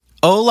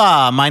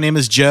Hola, my name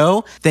is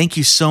Joe. Thank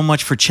you so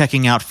much for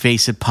checking out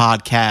Face It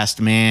Podcast,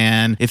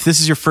 man. If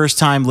this is your first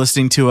time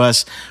listening to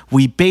us,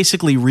 we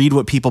basically read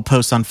what people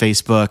post on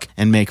Facebook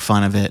and make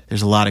fun of it.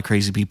 There's a lot of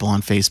crazy people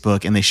on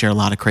Facebook, and they share a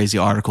lot of crazy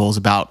articles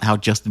about how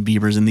Justin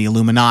Bieber's in the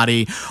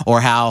Illuminati, or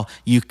how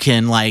you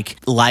can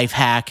life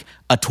hack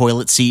a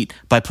toilet seat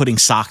by putting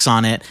socks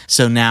on it,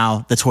 so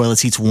now the toilet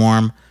seat's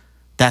warm.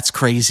 That's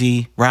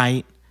crazy,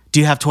 right?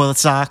 Do you have toilet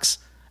socks?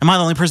 Am I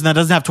the only person that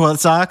doesn't have toilet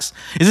socks?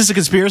 Is this a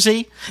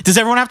conspiracy? Does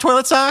everyone have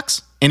toilet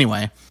socks?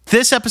 Anyway,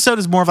 this episode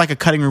is more of like a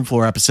cutting room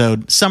floor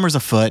episode. Summer's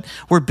afoot.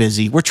 We're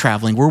busy. We're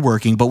traveling. We're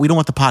working, but we don't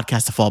want the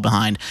podcast to fall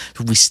behind.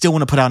 We still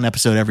want to put out an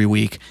episode every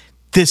week.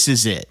 This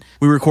is it.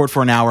 We record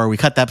for an hour. We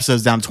cut the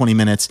episodes down to 20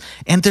 minutes,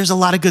 and there's a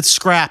lot of good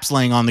scraps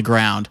laying on the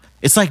ground.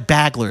 It's like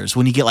Bagglers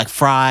when you get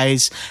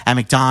fries at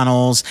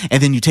McDonald's,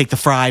 and then you take the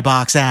fry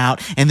box out,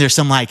 and there's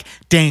some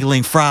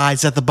dangling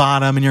fries at the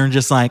bottom, and you're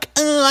just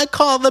I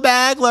called the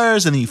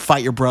Bagglers, and then you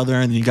fight your brother,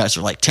 and then you guys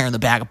are tearing the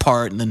bag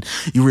apart, and then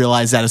you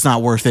realize that it's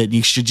not worth it, and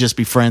you should just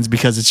be friends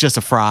because it's just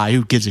a fry.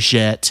 Who gives a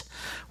shit?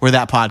 We're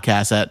that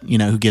podcast that,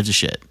 who gives a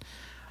shit.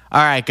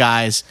 All right,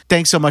 guys.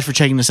 Thanks so much for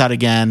checking this out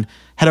again.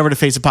 Head over to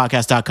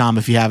faceitpodcast.com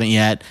if you haven't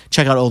yet.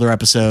 Check out older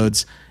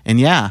episodes. And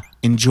yeah,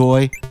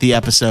 enjoy the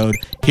episode.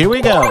 Here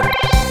we go.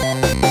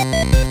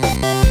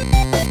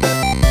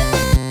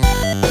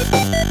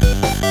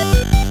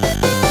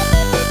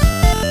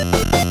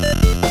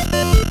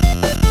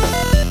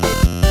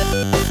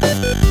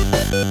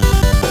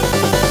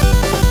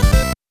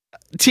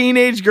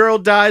 Teenage girl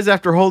dies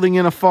after holding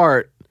in a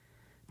fart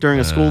during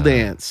a school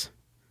dance.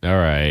 All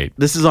right.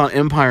 This is on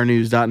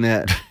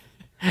empirenews.net.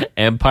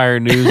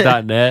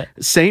 Empirenews.net.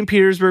 St.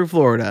 Petersburg,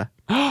 Florida.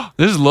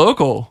 This is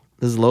local.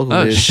 This is local.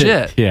 Oh, dude.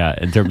 shit. Yeah,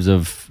 in terms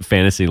of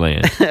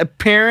Fantasyland.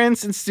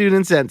 Parents and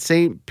students at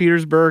St.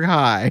 Petersburg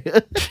High.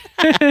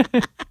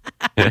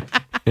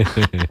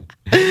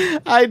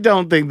 I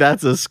don't think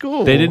that's a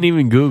school. They didn't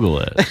even Google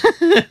it.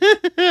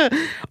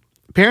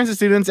 Parents and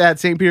students at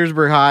St.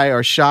 Petersburg High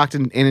are shocked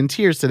and in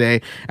tears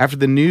today after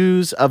the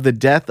news of the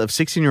death of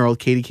 16-year-old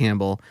Katie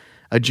Campbell,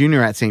 a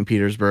junior at St.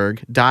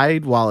 Petersburg,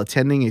 died while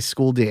attending a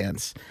school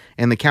dance,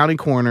 and the county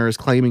coroner is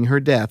claiming her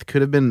death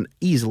could have been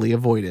easily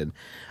avoided.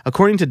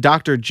 According to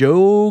Dr.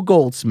 Joe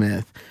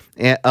Goldsmith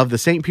of the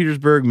St.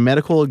 Petersburg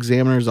Medical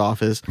Examiner's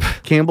Office,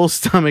 Campbell's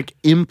stomach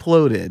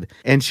imploded,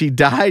 and she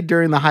died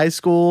during the high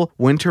school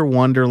Winter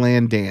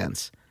Wonderland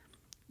dance.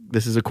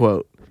 This is a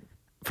quote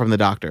from the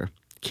doctor.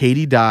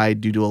 Katie died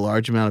due to a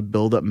large amount of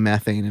buildup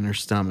methane in her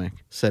stomach,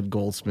 said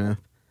Goldsmith.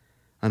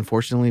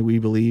 Unfortunately, we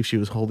believe she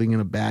was holding in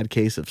a bad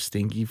case of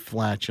stinky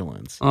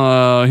flatulence.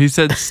 Oh, he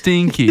said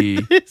stinky.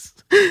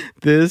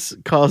 This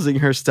causing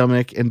her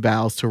stomach and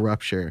bowels to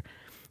rupture.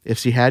 If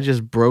she had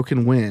just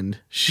broken wind,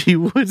 she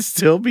would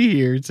still be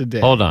here today.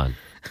 Hold on.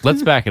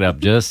 Let's back it up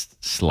just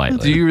slightly.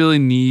 Do you really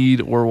need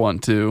or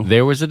want to?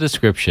 There was a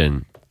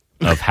description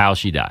of how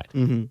she died.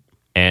 Mm-hmm.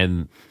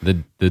 And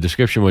the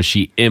description was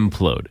she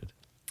imploded.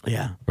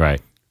 Yeah. Right.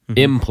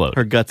 Implode.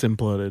 Her guts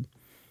imploded.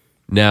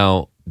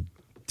 Now,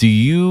 do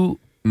you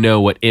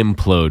know what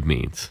implode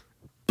means?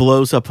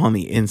 Blows up on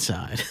the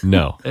inside.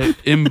 No.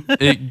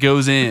 It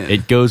goes in.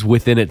 It goes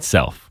within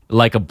itself.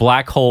 Like a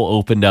black hole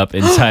opened up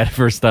inside of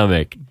her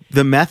stomach.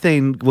 The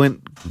methane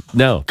went...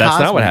 No, that's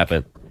not what cosmic.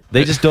 happened.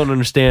 They just don't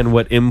understand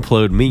what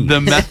implode means.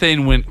 The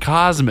methane went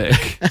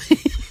cosmic.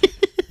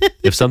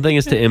 If something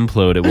is to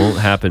implode, it won't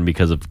happen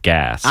because of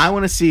gas. I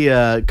want to see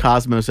a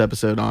Cosmos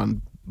episode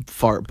on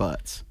fart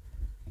butts.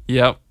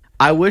 Yep.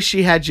 I wish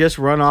she had just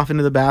run off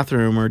into the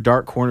bathroom or a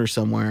dark corner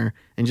somewhere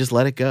and just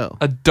let it go.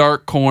 A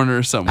dark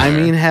corner somewhere. I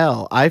mean,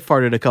 hell, I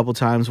farted a couple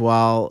times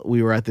while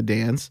we were at the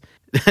dance.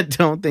 I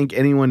don't think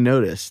anyone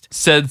noticed.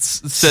 Said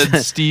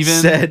Steven.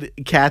 Said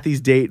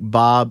Kathy's date,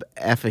 Bob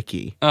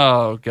Efficky.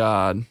 Oh,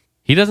 God.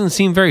 He doesn't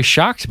seem very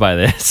shocked by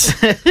this.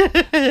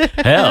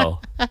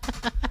 Hell.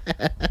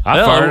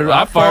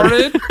 I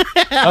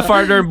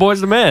farted during Boys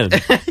to Men.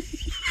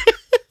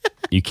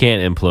 You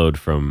can't implode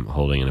from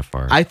holding in a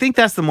fart. I think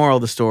that's the moral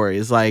of the story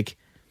is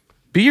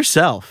be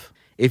yourself.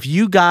 If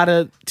you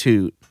gotta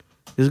toot,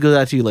 this goes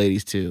out to you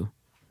ladies too.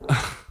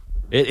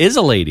 It is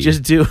a lady.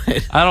 Just do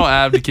it. I don't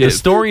advocate. The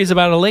story is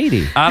about a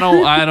lady.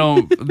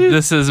 I'm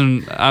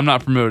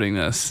not promoting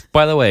this.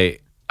 By the way,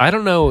 I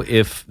don't know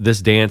if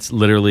this dance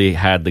literally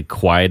had the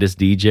quietest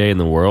DJ in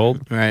the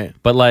world. Right.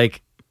 But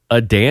a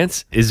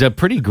dance is a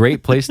pretty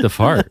great place to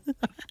fart.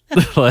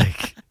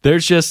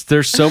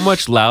 There's so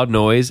much loud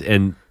noise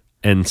and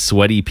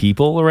sweaty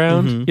people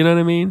around. Mm-hmm. You know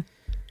what I mean?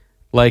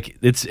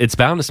 It's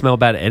bound to smell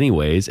bad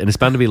anyways, and it's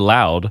bound to be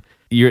loud.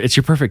 It's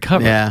your perfect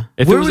cover. Yeah.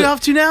 If Where are we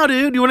off to now,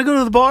 dude? You want to go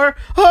to the bar?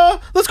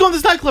 Let's go to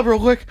this nightclub real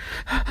quick.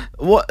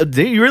 What?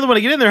 You really want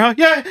to get in there, huh?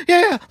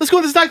 Yeah. Let's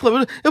go to this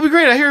nightclub. It'll be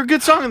great. I hear a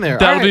good song in there.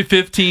 That'll be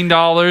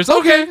 $15.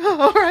 Okay.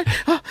 All right.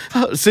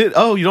 Sit.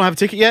 Oh, you don't have a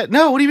ticket yet?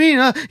 No. What do you mean?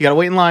 You gotta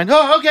wait in line.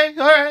 Oh, okay.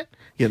 All right.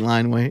 Get in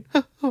line. Wait.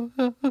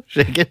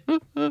 Shake it.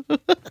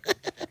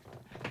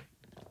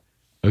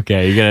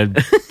 Okay, you're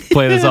gonna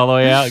play this all the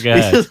way out? Go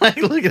He's ahead. just like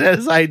looking at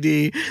his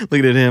ID,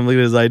 looking at him, looking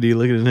at his ID,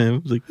 looking at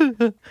him. He's like,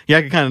 yeah,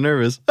 I get kind of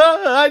nervous.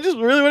 I just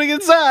really want to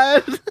get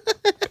inside.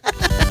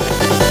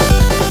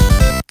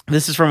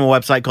 This is from a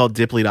website called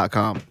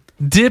Diply.com.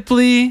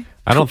 Diply.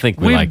 I don't think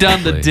We've like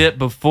done the Diply. dip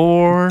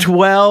before.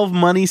 12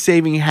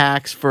 money-saving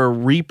hacks for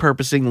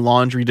repurposing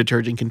laundry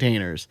detergent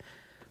containers.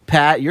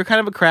 Pat, you're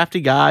kind of a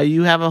crafty guy.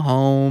 You have a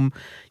home.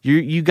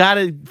 You got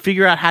to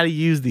figure out how to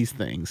use these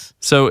things.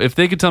 So if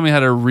they could tell me how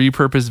to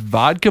repurpose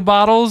vodka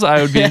bottles,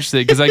 I would be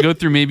interested because I go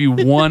through maybe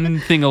one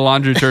thing of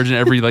laundry detergent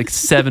every like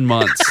 7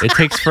 months. It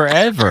takes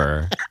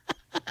forever.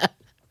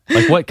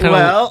 Like what kind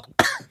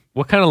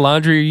of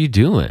laundry are you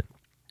doing?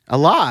 A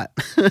lot.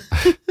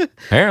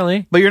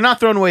 Apparently. But you're not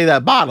throwing away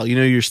that bottle.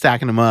 You're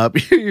stacking them up.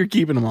 You're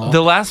keeping them all.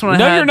 The last one I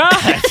No, had, you're not.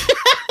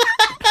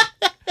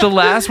 The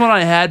last one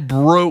I had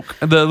broke.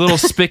 The little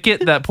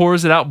spigot that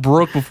pours it out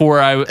broke before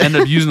I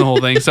ended up using the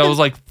whole thing. So I was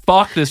like,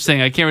 fuck this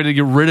thing. I can't wait to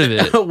get rid of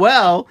it.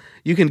 Well,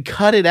 you can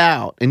cut it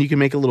out and you can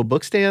make a little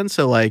book stand.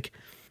 So like,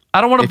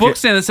 I don't want a If book you're-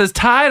 stand that says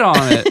Tide on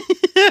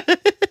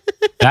it.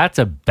 That's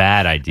a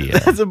bad idea.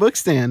 that's a book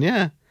stand.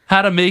 Yeah.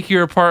 How to make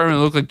your apartment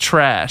look like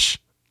trash.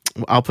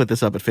 I'll put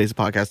this up at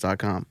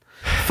faceitpodcast.com.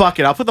 Fuck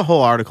it. I'll put the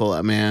whole article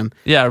up, man.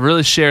 Yeah,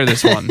 really share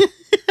this one.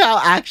 I'll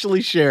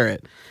actually share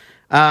it.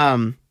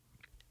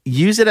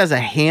 Use it as a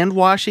hand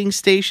washing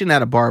station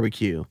at a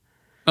barbecue.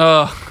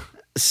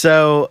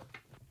 So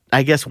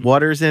I guess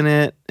water's in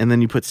it, and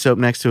then you put soap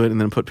next to it, and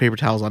then put paper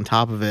towels on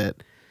top of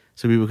it,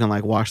 so people can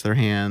like wash their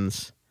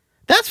hands.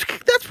 That's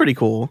pretty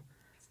cool.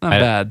 Not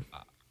bad.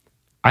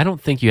 I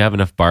don't think you have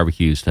enough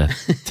barbecues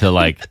to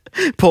like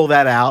Pull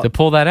that out. to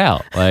pull that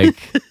out. Like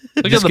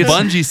Look at the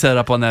bungee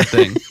setup on that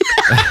thing.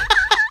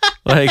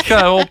 like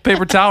Got a whole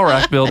paper towel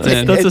rack built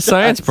in. that's It a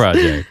science does.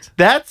 project.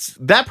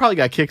 That probably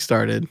got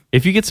kickstarted.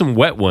 If you get some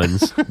wet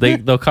ones,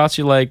 they'll cost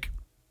you like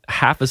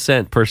half a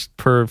cent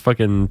per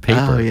fucking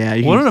paper. Oh yeah.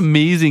 You What can- an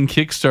amazing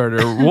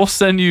Kickstarter. We'll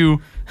send you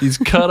these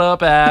cut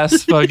up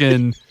ass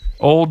fucking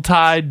old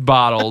Tide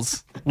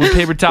bottles with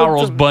paper towel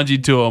rolls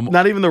bungeed to them.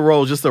 not even the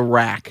roll, just the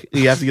rack.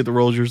 You have to get the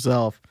rolls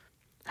yourself.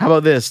 How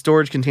about this?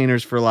 Storage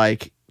containers for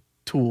like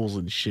tools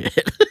and shit.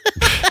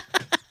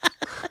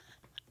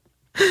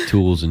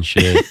 Tools and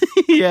shit.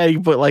 Yeah, you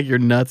can put like your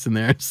nuts in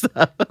there and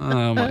stuff.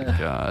 Oh my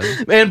God.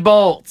 And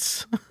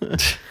bolts.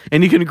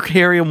 And you can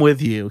carry them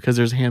with you because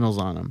there's handles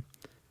on them.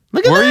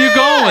 Look at Where that. are you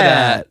going with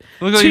that?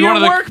 Look like To you're your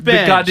one of the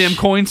workbench. goddamn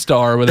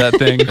Coinstar with that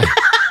thing.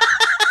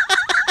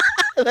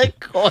 The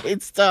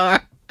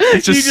Coinstar.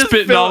 It's just You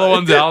spitting fill all the it-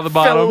 ones out of the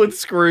fill it bottom. with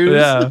screws.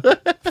 Yeah.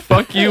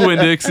 Fuck you,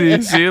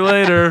 Winn-Dixie. See you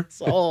later.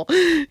 Oh,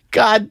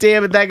 God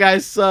damn it, that guy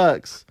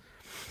sucks.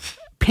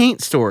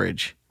 Paint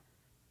storage.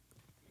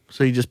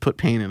 So you just put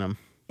paint in them.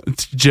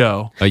 It's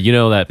Joe. You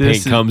know that This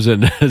paint is- comes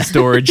in a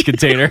storage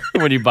container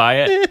when you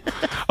buy it.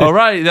 All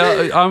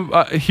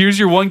right. Here's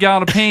your 1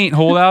 gallon of paint.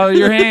 Hold out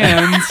your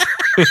hands.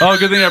 Oh,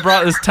 good thing I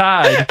brought this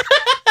Tide.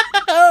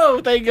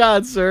 Oh, thank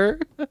God, sir.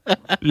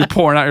 You're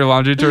pouring out your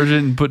laundry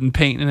detergent and putting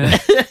paint in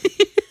it.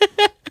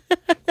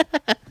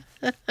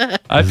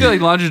 I feel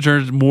like laundry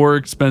detergent is more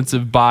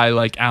expensive by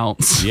like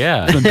ounce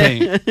Yeah. than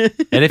paint.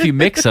 And if you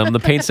mix them, the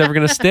paint's never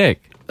going to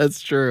stick.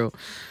 That's true.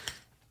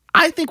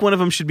 I think one of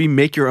them should be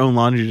make your own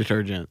laundry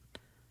detergent.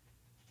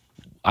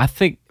 I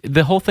think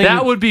the whole thing.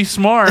 That would be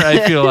smart,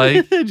 I feel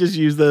like. Just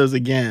use those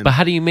again. But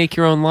how do you make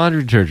your own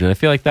laundry detergent? I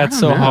feel like that's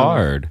so know.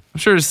 hard. I'm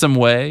sure there's some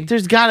way.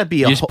 There's got to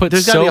be a just put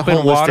there's gotta be a soap and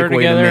holistic water way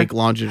together? to make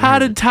laundry How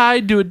detergent. did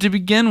Tide do it to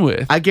begin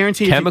with? I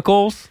guarantee if you,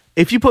 Chemicals?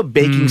 if you put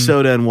baking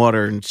soda and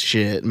water and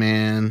shit,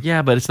 man.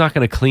 Yeah, but it's not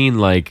going to clean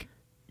like,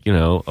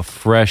 a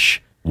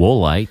fresh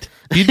Woolite.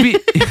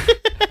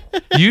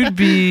 You'd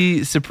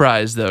be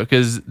surprised though,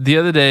 because the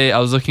other day I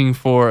was looking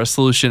for a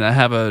solution. I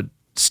have a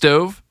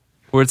stove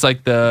where it's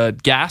like the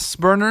gas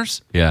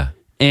burners, Yeah.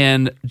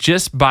 and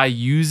just by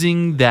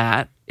using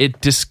that, it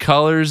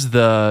discolors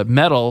the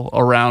metal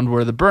around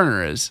where the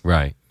burner is.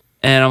 Right.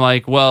 And I'm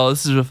like, well,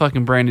 this is a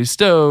fucking brand new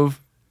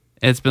stove.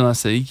 It's been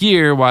less than a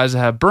year. Why does it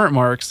have burnt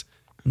marks?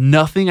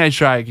 Nothing I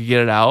tried could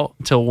get it out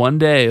until one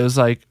day it was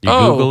like, You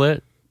oh, Google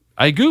it?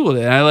 I Googled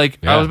it. And I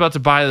Yeah. was about to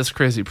buy this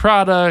crazy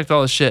product,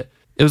 all this shit.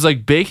 It was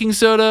like baking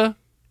soda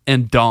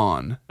and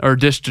Dawn or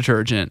dish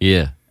detergent.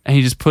 Yeah. And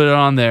he just put it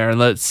on there and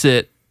let it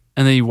sit,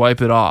 and then you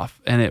wipe it off,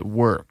 and it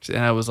worked. And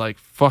I was like,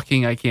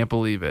 fucking, I can't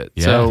believe it.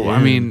 Yeah, so, dude.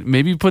 I mean,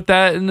 maybe you put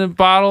that in a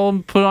bottle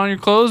and put it on your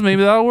clothes.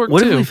 Maybe that'll work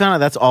What if too. we found out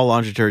that's all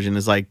laundry detergent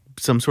is like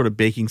some sort of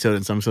baking soda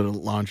and some sort of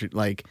laundry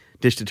like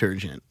dish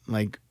detergent,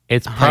 like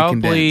It's high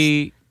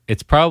probably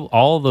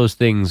all of those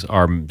things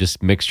are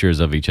just mixtures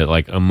of each other.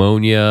 Like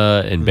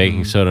ammonia and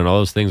baking soda and all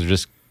those things are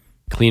just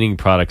cleaning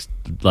products,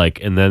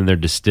 and then they're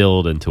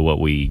distilled into what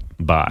we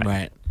buy.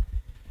 right.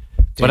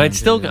 But I'm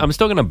still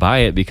gonna buy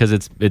it because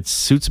it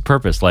suits a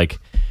purpose. Like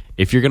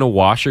if you're gonna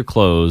wash your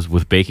clothes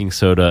with baking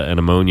soda and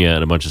ammonia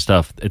and a bunch of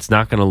stuff, it's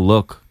not gonna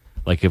look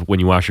like when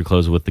you wash your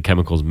clothes with the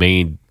chemicals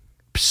made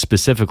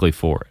specifically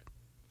for it.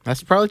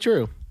 That's probably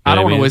true. I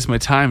don't want to mean? waste my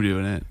time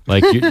doing it.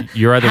 Like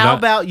you're either How not.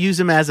 about use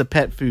them as a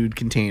pet food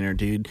container,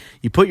 dude?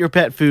 You put your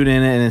pet food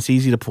in it and it's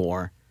easy to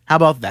pour. How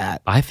about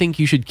that? I think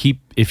you should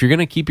if you're going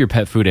to keep your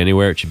pet food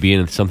anywhere, it should be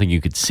in something you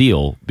could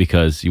seal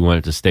because you want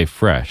it to stay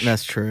fresh.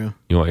 That's true.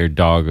 You want your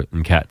dog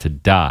and cat to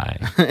die.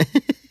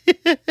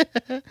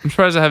 I'm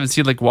surprised I haven't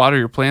seen like water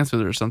your plants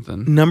with it or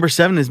something. Number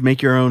 7 is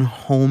make your own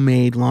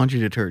homemade laundry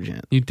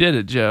detergent. You did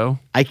it, Joe.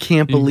 I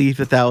can't believe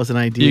that was an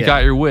idea. You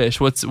got your wish.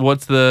 What's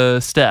the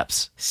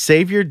steps?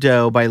 Save your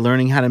dough by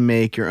learning how to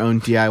make your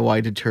own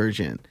DIY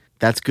detergent.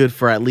 That's good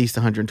for at least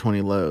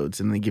 120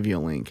 loads, and they give you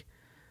a link.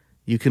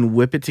 You can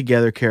whip it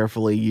together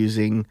carefully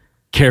using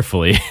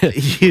Carefully,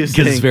 because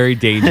it's very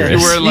dangerous. You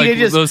wear like can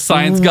just- those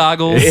science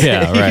goggles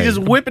Yeah, You right. can just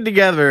whip it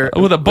together.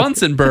 with a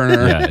Bunsen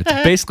burner. Yeah,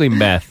 it's basically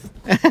meth.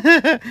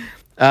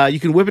 You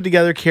can whip it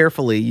together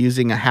carefully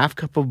using a half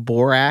cup of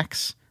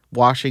borax,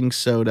 washing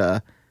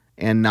soda,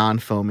 and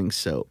non-foaming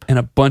soap. And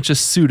a bunch of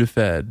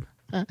Sudafed.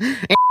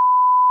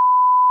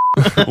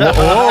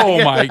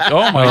 oh my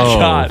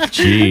god.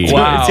 Gee.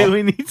 Wow. Do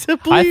we need to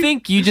bleep? I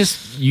think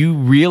you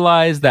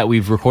realize that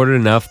we've recorded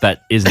enough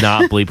that is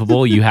not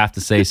bleepable. You have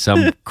to say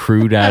some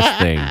crude ass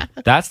thing.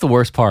 That's the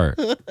worst part.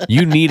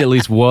 You need at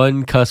least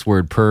one cuss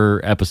word per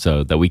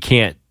episode that we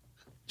can't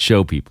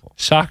show people.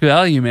 Shock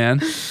value,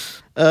 man.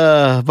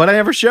 But I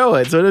never show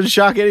it, so it doesn't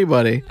shock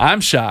anybody.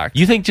 I'm shocked.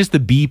 You think just the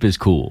beep is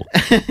cool?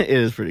 It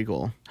is pretty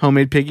cool.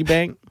 Homemade piggy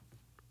bank.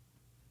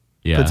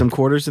 Yeah. Put some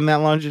quarters in that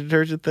laundry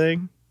detergent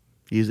thing.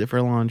 Use it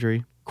for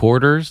laundry.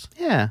 quarters.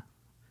 Yeah.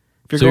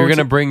 So you're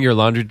gonna bring your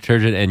laundry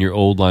detergent and your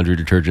old laundry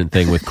detergent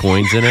thing with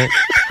coins in it?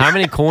 How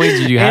many coins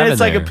did you have? And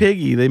it's in like there? a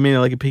piggy. They made it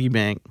like a piggy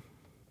bank.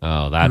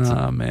 Oh, that's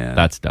man.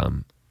 that's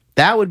dumb.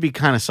 That would be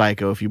kind of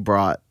psycho if you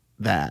brought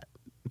that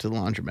to the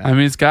laundromat. I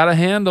mean, it's got a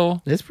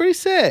handle. It's pretty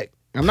sick.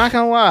 I'm not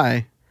gonna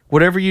lie.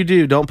 Whatever you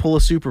do, don't pull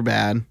a super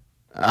bad.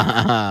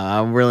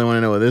 I really want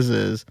to know what this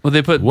is. Well,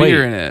 they put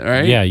beer in it,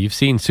 right? Yeah, you've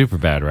seen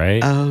Superbad,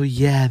 right? Oh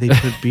yeah, they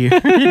put beer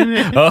in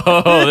it.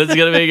 Oh, this is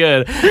gonna be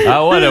good. I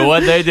wonder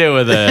what they do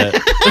with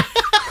it.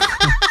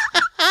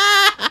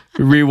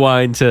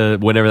 Rewind to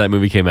whenever that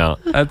movie came out.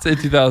 That's in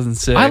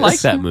 2006. I like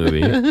that movie.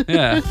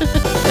 Yeah.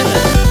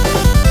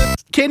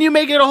 Can you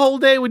make it a whole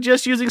day with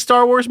just using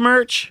Star Wars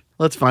merch?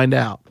 Let's find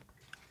out.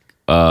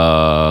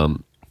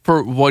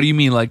 For what do you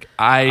mean? Like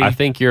I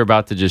think you're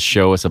about to just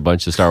show us a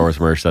bunch of Star Wars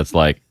merch that's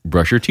like,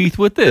 brush your teeth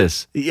with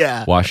this,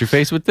 Yeah. wash your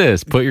face with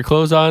this, put your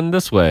clothes on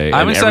this way.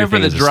 I'm and excited for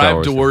the everything is a Star drive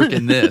Wars to thing. work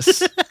in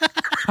this.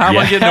 How am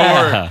I getting to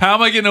Yeah. work? How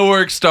am I getting to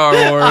work, Star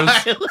Wars?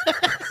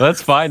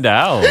 Let's find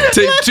out.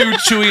 Take 2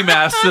 Chewy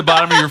masks to the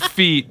bottom of your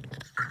feet.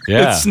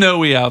 Yeah. It's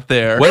snowy out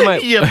there. What am I?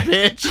 You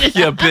bitch.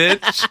 You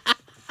bitch.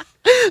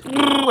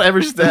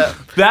 Every step.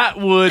 That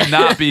would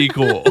not be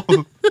cool.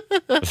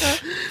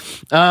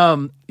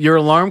 Your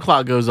alarm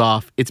clock goes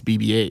off. It's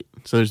BB-8.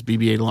 So there's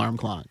BB-8 alarm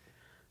clock.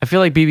 I feel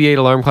like BB-8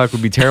 alarm clock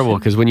would be terrible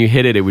because when you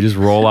hit it, it would just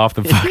roll off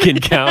the fucking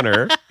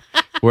counter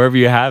wherever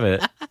you have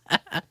it.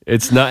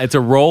 It's not. It's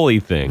a rolly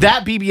thing.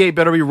 That BB-8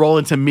 better be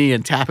rolling to me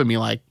and tapping me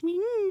like,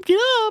 get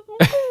up.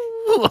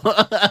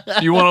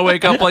 You want to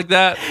wake up like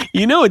that?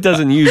 You know it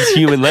doesn't use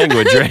human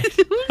language, right? Get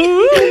up!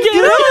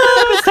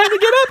 It's time to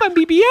get up. I'm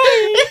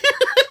BB-8.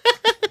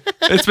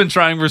 It's been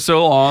trying for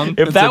so long.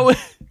 If that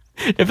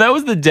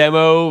was the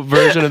demo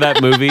version of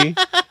that movie,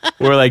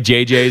 where like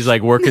JJ's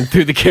like working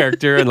through the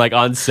character and like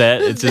on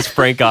set, it's just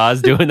Frank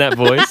Oz doing that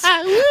voice.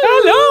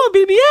 Hello,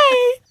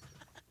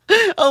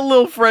 BB-8. A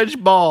little French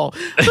ball.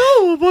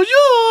 Oh,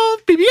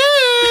 bonjour,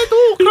 BB-8.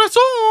 Oh,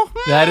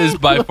 croissant. That is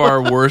by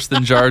far worse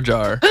than Jar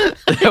Jar.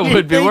 That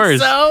would be Think worse.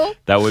 So?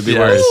 That would be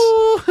Yes.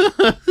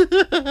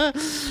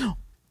 worse.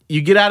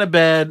 You get out of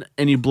bed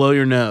and you blow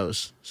your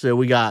nose. So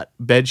we got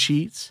bed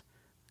sheets,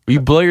 You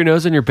blow your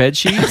nose on your bed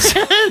sheets?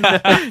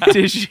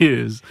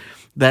 tissues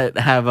that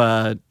have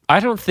I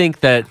don't think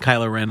that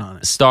Kylo Ren on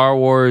it. Star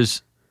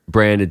Wars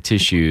branded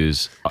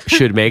tissues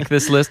should make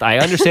this list. I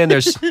understand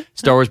there's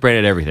Star Wars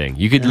branded everything.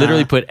 You could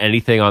literally put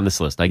anything on this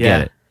list. I get Yeah.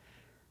 it.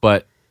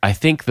 But I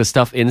think the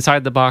stuff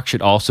inside the box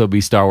should also be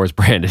Star Wars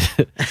branded.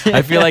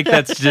 I feel like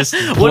that's just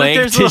blank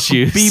there's little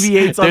tissues.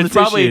 BB-8s on There's the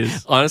probably,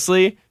 tissues?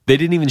 honestly, they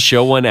didn't even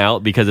show one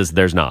out because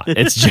there's not.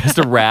 It's just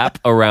a wrap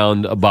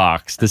around a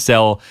box to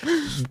sell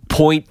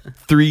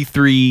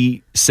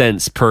 0.33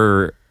 cents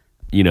per,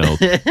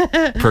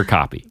 per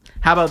copy.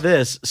 How about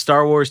this?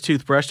 Star Wars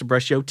toothbrush to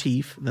brush your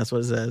teeth. That's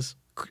what it says.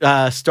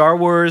 Star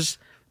Wars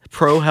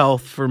Pro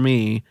Health for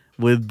me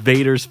with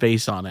Vader's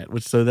face on it.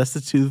 So that's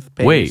the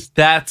toothpaste. Wait.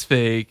 That's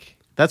fake.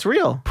 That's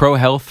real. Pro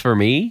Health for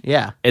me?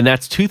 Yeah. And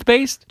that's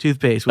toothpaste?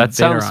 Toothpaste with That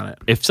Vader sounds. on it.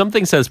 If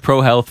something says Pro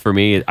Health for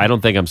me, I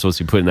don't think I'm supposed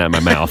to be putting that in my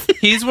mouth.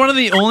 He's one of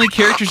the only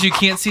characters you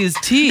can't see his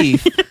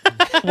teeth.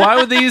 Why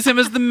would they use him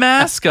as the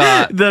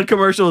mascot? The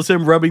commercial is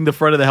him rubbing the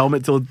front of the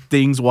helmet till it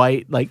dings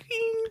white. Like,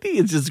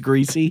 it's just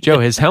greasy. Joe,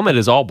 his helmet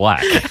is all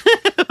black.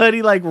 But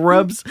he like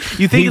rubs.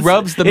 You think He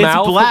rubs the it's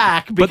mouth,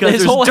 black but because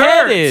his there's whole dirt.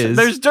 head is.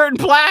 There's dirt and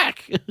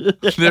black.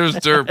 There's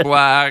dirt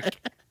black.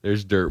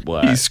 There's dirt He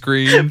black.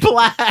 screamed.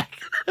 Black.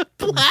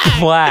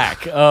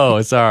 Black.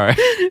 Oh, sorry.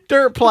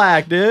 Dirt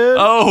plaque, dude.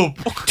 Oh,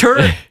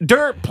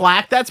 Dirt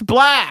plaque, that's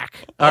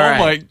black. All right.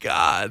 my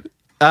God.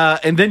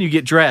 And then you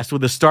get dressed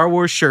with a Star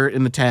Wars shirt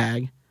in the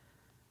tag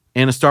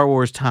and a Star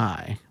Wars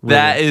tie.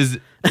 That is,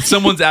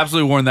 someone's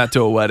absolutely worn that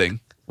to a wedding.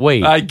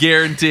 Wait, I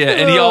guarantee it.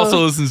 And he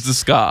also listens to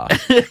ska.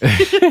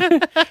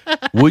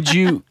 would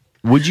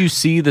you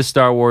see the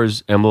Star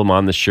Wars emblem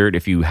on the shirt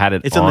if you had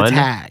it It's on the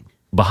tag.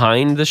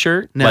 behind the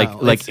shirt? No,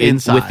 like it's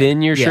inside.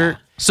 within your Yeah. shirt?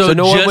 So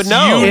no one just would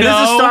know. you It is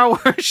know? a Star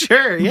Wars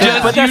shirt. Yeah.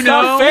 Just But that's you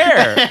know? not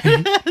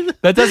fair.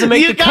 That doesn't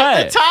make You the got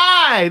cut. the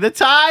tie. The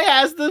tie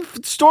has the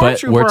But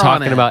stormtrooper we're on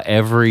talking it. about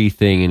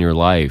everything in your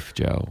life,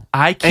 Joe.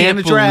 I can't And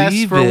a dress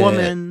believe for a it.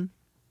 woman.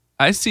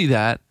 I see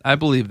that. I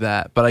believe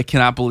that. But I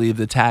cannot believe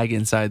the tag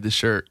inside the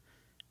shirt.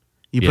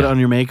 You put it Yeah. on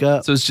your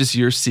makeup. So it's just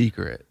your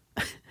secret.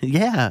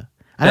 Yeah.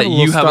 That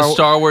you have a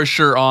Star Wars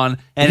shirt on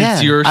and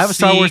it's your I have a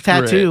Star Wars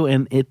secret. tattoo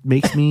and it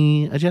makes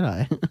me a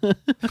Jedi.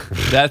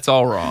 That's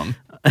all wrong.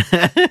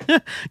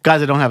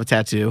 Guys, I don't have a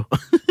tattoo.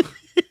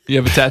 You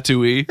have a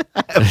tattooee?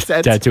 I have a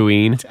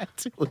Tatooine.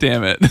 tattoo.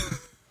 Damn it.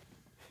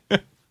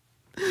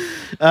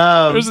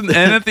 There's an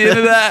N at the end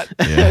of that.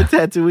 Yeah.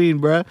 Tatooine,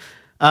 bro.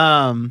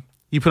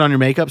 You put on your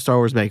makeup, Star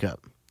Wars makeup.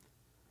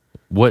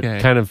 What Okay.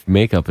 kind of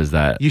makeup is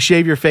that? You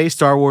shave your face,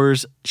 Star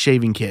Wars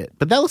shaving kit.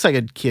 But that looks like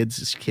a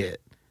kid's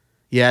kit.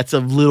 Yeah, it's a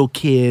little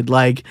kid.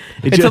 Like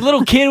It's a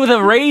little kid with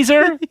a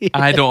razor?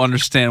 I don't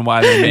understand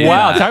why they made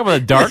Wow, that. talk about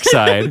the dark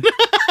side.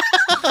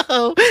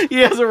 He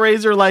has a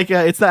razor like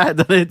it's not.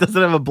 It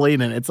doesn't have a blade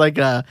in it. It's like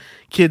a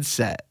kid's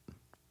set.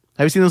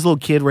 Have you seen those little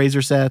kid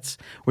razor sets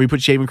where you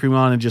put shaving cream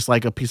on and just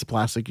like a piece of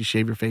plastic you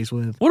shave your face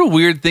with? What a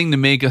weird thing to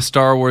make a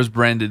Star Wars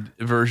branded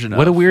version of.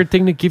 What a weird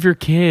thing to give your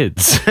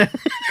kids.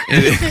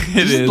 It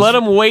Just is. let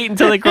them wait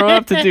until they grow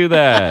up to do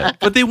that.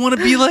 But they want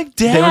to be like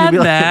They wanna Dad, be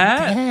like,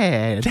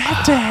 Matt.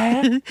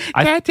 Dad.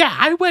 Dad,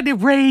 I want a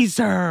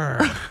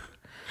razor.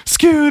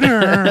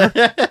 Scooter.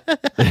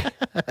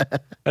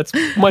 That's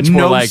much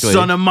more No likely.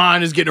 son of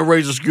mine is getting a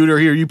razor scooter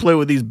here. You play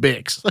with these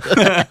Bics.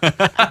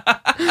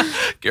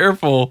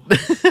 Careful.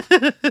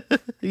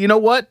 You know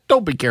what?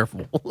 Don't be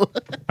careful.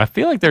 I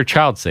feel like they're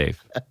child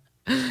safe.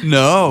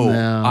 No.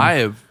 No. I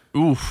have.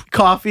 Oof.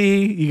 Coffee,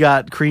 you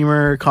got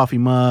creamer, coffee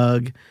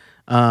mug,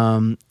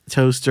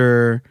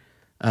 toaster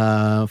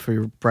for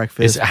your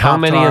breakfast. How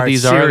many of Pop-Tarts,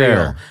 these are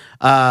cereal.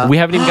 there? We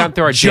haven't even gotten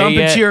through our Jump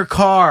day into yet. your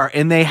car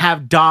and they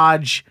have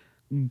Dodge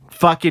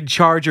fucking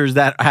Chargers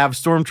that have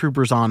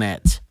stormtroopers on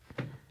it.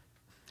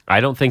 I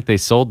don't think they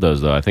sold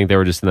those though. I think they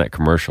were just in that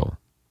commercial.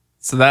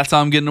 So that's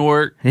how I'm getting to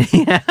work.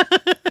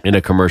 In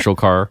a commercial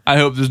car. I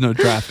hope there's no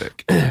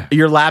traffic.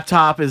 Your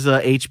laptop is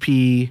a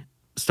HP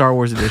Star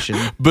Wars edition.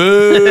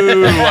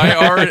 Boo.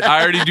 I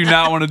already do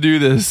not want to do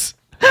this.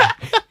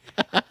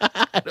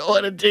 I don't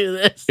want to do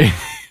this.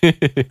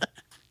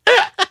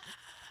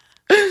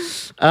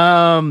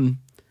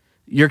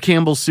 Your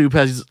Campbell's soup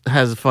has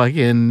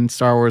fucking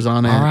Star Wars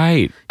on it. All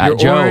right. Your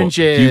Joe,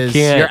 oranges,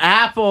 you can't. your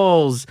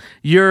apples,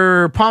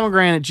 your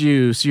pomegranate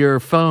juice, your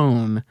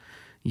phone,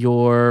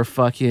 your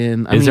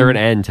fucking. Is there an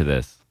end to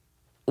this?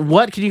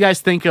 What can you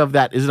guys think of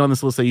that isn't on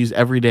this list I use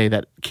every day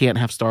that can't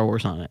have Star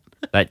Wars on it?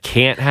 That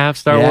can't have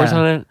Star Yeah. Wars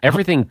on it?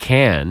 Everything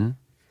can.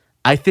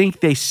 I think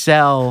they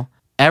sell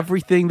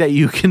everything that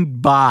you can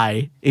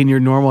buy in your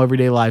normal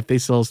everyday life. They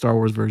sell a Star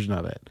Wars version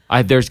of it.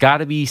 There's got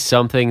to be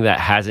something that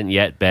hasn't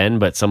yet been,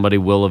 but somebody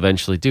will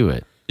eventually do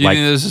it. You Like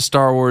think there's a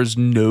Star Wars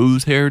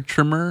nose hair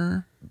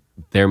trimmer?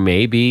 there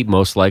may be,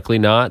 most likely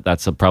not.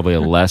 That's probably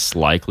a less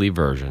likely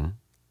version.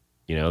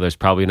 You know, there's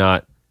probably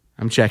not.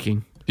 I'm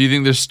checking. Do you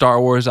think there's Star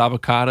Wars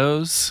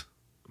avocados?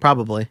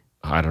 Probably.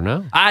 I don't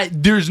know.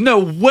 There's no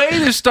way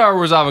there's Star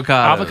Wars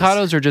avocados.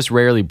 Avocados are just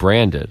rarely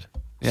branded.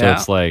 So Yeah.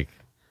 it's like,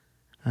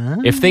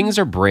 if things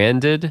are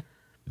branded,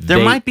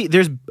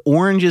 There's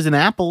oranges and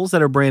apples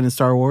that are branded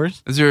Star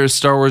Wars. Is there a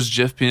Star Wars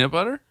Jif peanut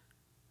butter?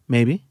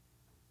 Maybe.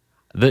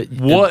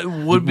 What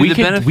would be we the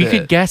could, benefit? We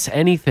could guess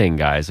anything,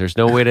 guys. There's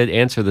no way to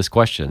answer this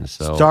question.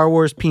 So Star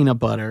Wars peanut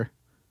butter.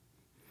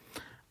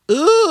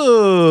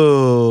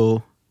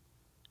 Ooh.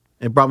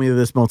 It brought me to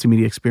this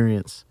multimedia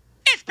experience.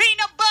 It's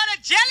peanut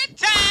butter jelly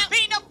time.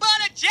 Peanut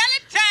butter jelly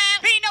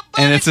time. Peanut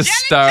butter And it's a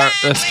jelly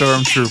time.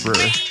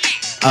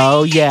 stormtrooper.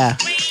 Oh, yeah.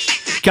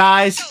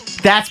 Guys,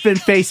 that's been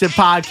Face It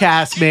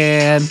Podcast,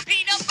 man.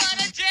 Peanut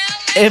butter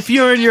jelly. If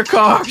you're in your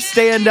car,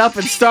 stand up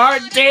and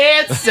start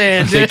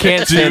dancing. they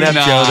can't stand Do up,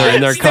 not. Joe. They're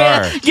in their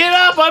car. Get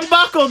up,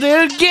 unbuckle,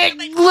 dude. Get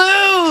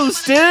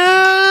loose, dude.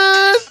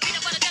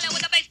 Peanut butter jelly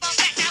with a baseball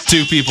bat.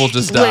 Two people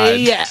just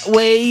Way died.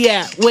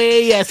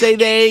 yeah. Say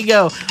there you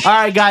go. All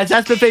right, guys,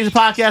 that's been Face It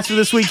Podcast for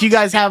this week. You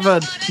guys have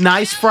a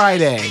nice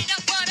Friday.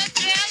 Peanut butter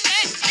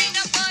jelly.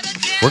 Peanut butter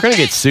jelly. We're going to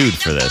get sued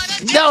for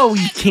this. No,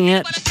 you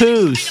can't.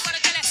 Poos.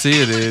 See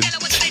you, dude.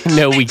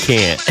 No, we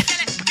can't.